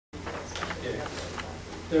Yeah.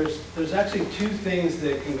 There's actually two things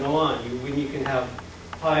that can go on. When you can have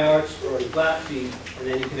high arched or flat feet, and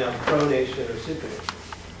then you can have pronation or supination.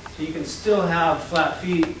 So you can still have flat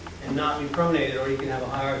feet and not be pronated, or you can have a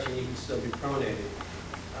high arch and you can still be pronated.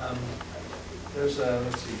 Let's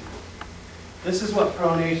see. This is what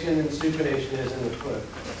pronation and supination is in the foot.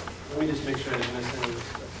 Let me just make sure I didn't miss any of this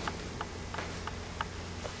stuff.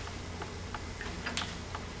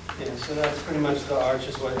 Yeah, so that's pretty much the arch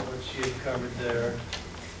is what she had covered there.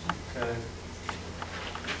 Okay.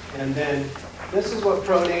 And then this is what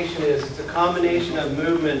pronation is. It's a combination of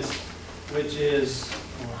movements, which is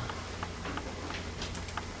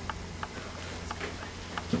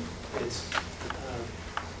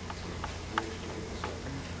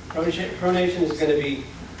pronation is going to be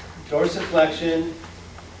dorsiflexion,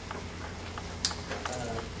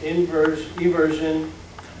 eversion,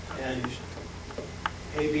 and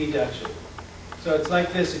abduction. So it's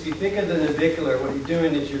like this. If you think of the navicular, what you're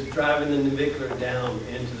doing is you're driving the navicular down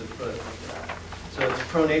into the foot. So its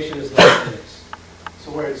pronation is like this.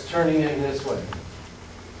 So where it's turning in this way.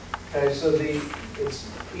 Okay, so it's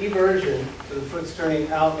eversion, so the foot's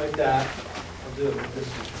turning out like that. I'll do it with this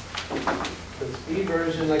one. So it's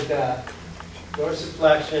eversion like that,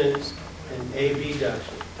 dorsiflexion, and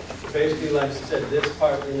abduction. So basically, like I said, this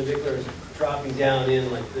part of the navicular is dropping down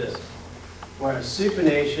in like this. Whereas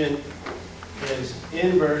supination is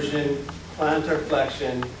inversion, plantar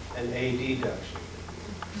flexion, and adduction.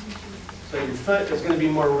 So your foot is going to be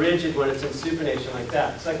more rigid when it's in supination like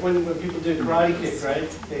that. It's like when people do karate kick, right?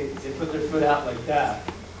 They put their foot out like that.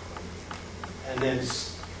 And then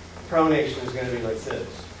pronation is going to be like this.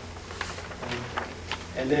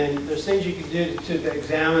 And then there's things you can do to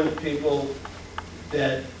examine people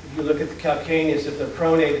that if you look at the calcaneus, if they're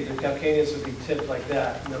pronated, the calcaneus will be tipped like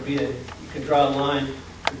that. And you can draw a line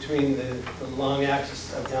between the long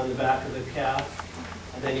axis down the back of the calf,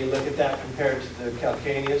 and then you look at that compared to the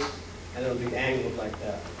calcaneus, and it'll be angled like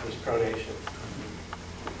that. There's pronation.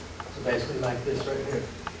 So basically like this right here.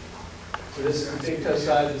 So this is the big toe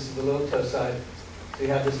side, this is the little toe side. So you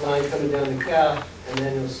have this line coming down the calf, and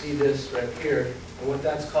then you'll see this right here. And what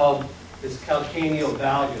that's called is calcaneal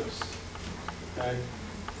valgus. Okay?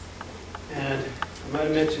 And I might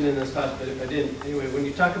have mentioned in this class, but if I didn't, anyway, when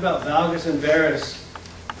you talk about valgus and varus,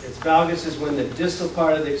 valgus is when the distal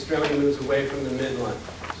part of the extremity moves away from the midline.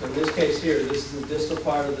 So in this case here, this is the distal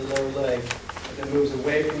part of the lower leg. If it moves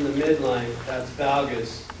away from the midline, that's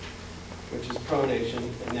valgus, which is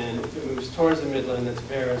pronation. And then if it moves towards the midline, that's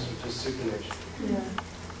varus, which is supination. Yeah.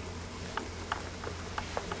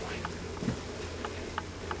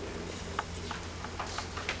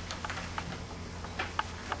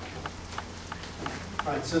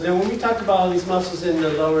 All right, so then when we talk about all these muscles in the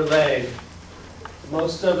lower leg,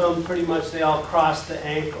 most of them, pretty much, they all cross the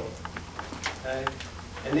ankle. Okay?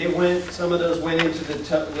 And some of those went into the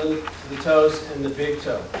toes and the big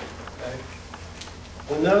toe. Okay?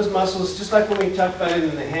 When those muscles, just like when we talked about it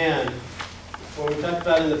in the hand, when we talked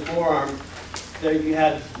about it in the forearm, there you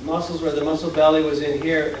had muscles where the muscle belly was in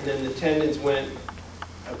here, and then the tendons went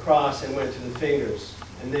across and went to the fingers.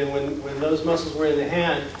 And then when those muscles were in the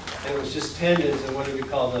hand, and it was just tendons, and what do we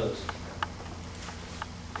call those?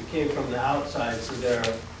 It came from the outside, so they're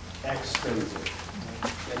extrinsic.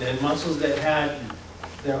 And then muscles that had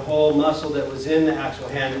their whole muscle that was in the actual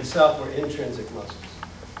hand itself were intrinsic muscles.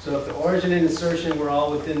 So if the origin and insertion were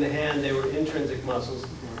all within the hand, they were intrinsic muscles.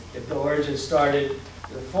 If the origin started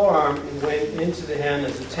in the forearm and went into the hand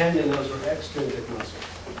as a tendon, those were extrinsic muscles.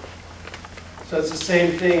 So it's the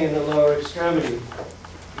same thing in the lower extremity.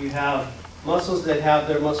 You have muscles that have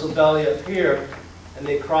their muscle belly up here, and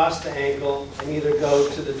they cross the ankle and either go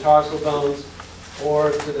to the tarsal bones or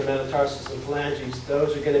to the metatarsus and phalanges.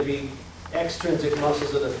 Those are going to be extrinsic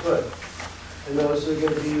muscles of the foot. And those are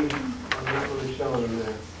going to be, I'm really showing them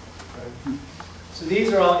there. Okay. So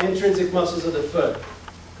these are all intrinsic muscles of the foot.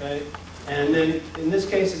 Okay? And then in this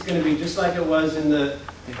case, it's going to be just like it was in the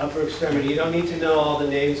upper extremity. You don't need to know all the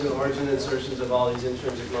names and origin insertions of all these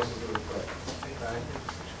intrinsic muscles of the foot. Okay?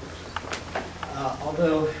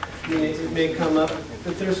 Although it may come up,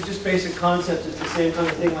 but there's just basic concepts. It's the same kind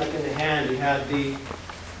of thing like in the hand. You had the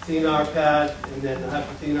thenar pad and then the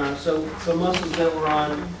hypothenar. So muscles that were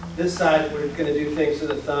on this side were going to do things to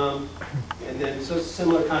the thumb. And then, so it's a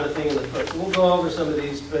similar kind of thing in the foot. So we'll go over some of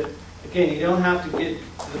these, but again, you don't have to get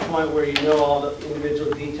to the point where you know all the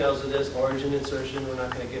individual details of this origin insertion. We're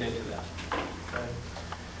not going to get into that. Okay?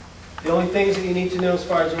 The only things that you need to know as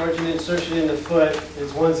far as origin insertion in the foot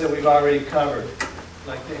is ones that we've already covered,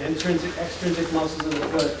 like the intrinsic, extrinsic muscles in the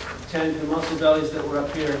foot, the muscle bellies that were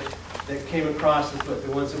up here that came across the foot,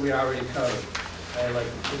 the ones that we already covered. okay, like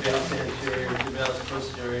tibialis anterior, tibialis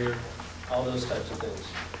posterior, all those types of things.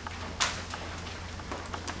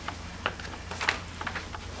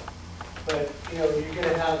 But, you know, you're going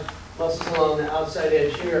to have muscles along the outside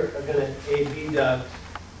edge here are going to abduct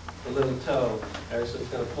the little toe. Okay, so it's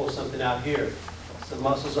going to pull something out here. Some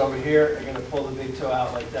muscles over here are going to pull the big toe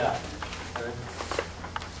out like that. Okay?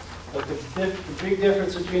 But the big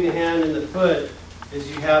difference between the hand and the foot is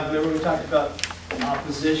you have, remember we talked about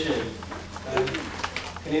opposition. Okay?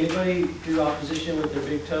 Can anybody do opposition with their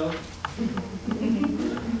big toe?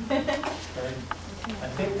 Okay. I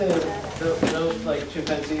think those like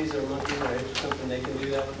chimpanzees or monkeys or apes or something, they can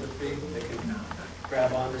do that with their feet. They can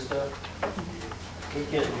grab onto stuff. We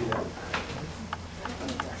can't do that.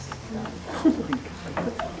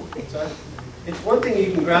 So it's one thing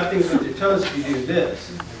you can grab things with your toes if you do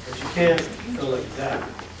this, but you can't go like that.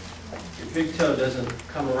 Your big toe doesn't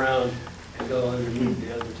come around and go underneath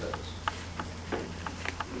the other toes.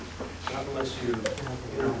 Not unless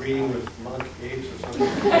you're reading with monk apes or something.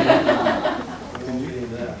 We won't get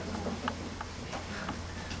into that.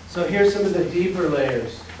 So here's some of the deeper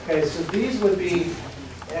layers. Okay, so these would be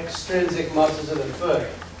extrinsic muscles of the foot.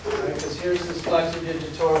 Right? Because here's this flexor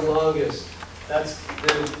digitorum longus. That's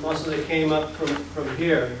the muscle that came up from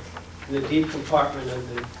here in the deep compartment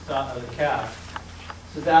of the calf.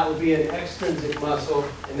 So that would be an extrinsic muscle,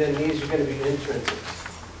 and then these are going to be intrinsic.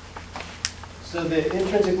 So the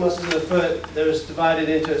intrinsic muscles of the foot, there's divided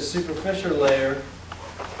into a superficial layer,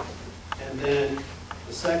 and then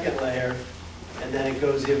the second layer, and then it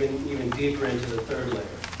goes even deeper into the third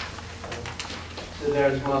layer. So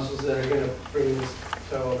there's muscles that are going to bring this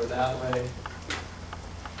toe over that way.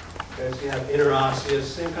 Okay, so you have interosseous,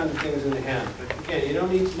 same kind of things in the hand. But again, you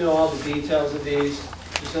don't need to know all the details of these.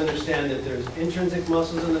 Just understand that there's intrinsic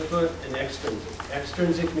muscles in the foot and extrinsic.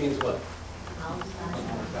 Extrinsic means what?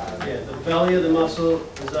 Yeah, the belly of the muscle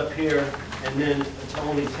is up here, and then it's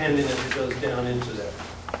only tendon as it goes down into there.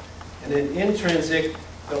 And then intrinsic,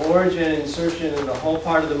 the origin, insertion, and the whole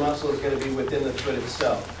part of the muscle is going to be within the foot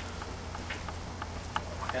itself.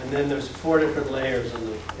 And then there's 4 different layers in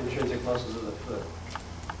the intrinsic muscles of the foot.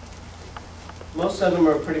 Most of them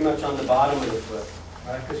are pretty much on the bottom of the foot,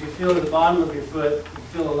 right? Because you feel at the bottom of your foot, you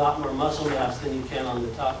feel a lot more muscle mass than you can on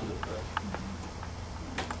the top of the foot.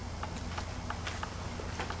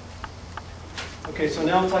 Okay, so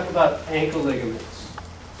now we'll talk about ankle ligaments.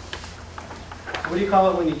 What do you call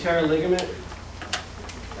it when you tear a ligament?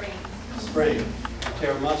 Sprain. Sprain. You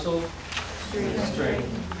tear a muscle? Strain.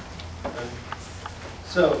 Okay.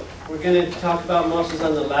 So we're going to talk about muscles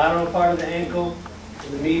on the lateral part of the ankle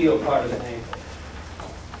and the medial part of the ankle.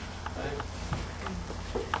 Okay.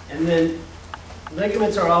 And then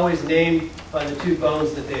ligaments are always named by the 2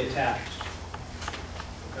 bones that they attach.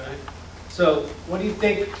 Okay. So what do you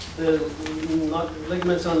think the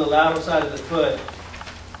ligaments on the lateral side of the foot,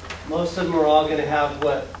 most of them are all going to have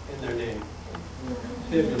what in their name?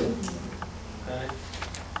 Fibula. Okay.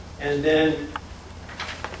 And then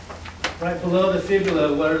right below the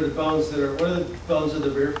fibula, what are the bones that are, what are the bones of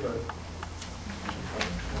the rear foot?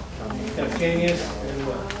 Calcaneus and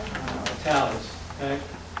what? Talus. Okay?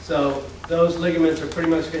 So those ligaments are pretty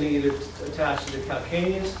much going to either attach to the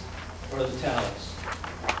calcaneus or the talus.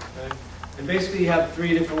 Okay? And basically you have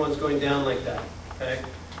 3 different ones going down like that. Okay?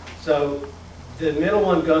 So the middle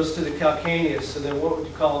one goes to the calcaneus, so then what do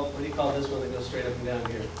you call this one that goes straight up and down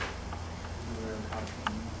here?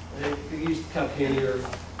 You use calcaneal,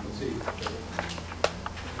 let's see.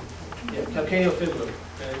 Yeah, calcaneal fibula.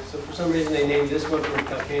 Okay? So for some reason they named this one from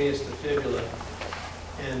calcaneus to fibula.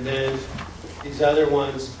 And then these other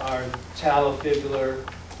ones are talofibular,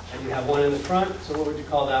 and you have one in the front, so what would you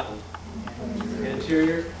call that one?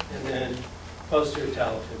 Anterior, and then posterior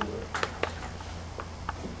talofibular.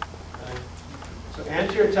 Okay. So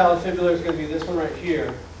anterior talofibular is going to be this one right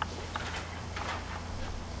here,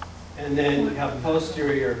 and then you have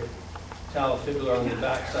posterior talofibular on the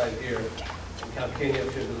back side here, and calcaneal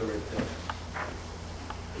fibula right there.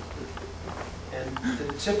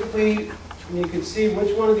 And typically, you can see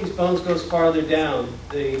which one of these bones goes farther down,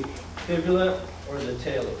 the fibula or the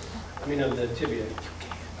talus. I mean, of the tibia.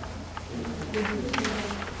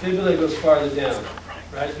 Fibula goes farther down,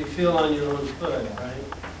 right? If you feel on your own foot, right?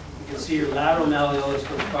 You can see your lateral malleolus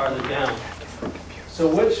goes farther down. So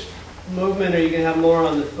which movement are you going to have more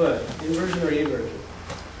on the foot? Inversion or eversion?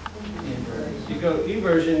 If you go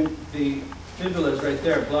eversion, the fibula is right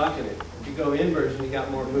there blocking it. If you go inversion, you got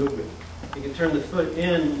more movement. You can turn the foot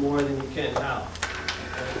in more than you can out.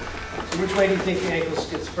 Okay? So which way do you think the ankles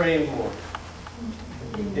get sprained more?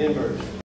 Inversion.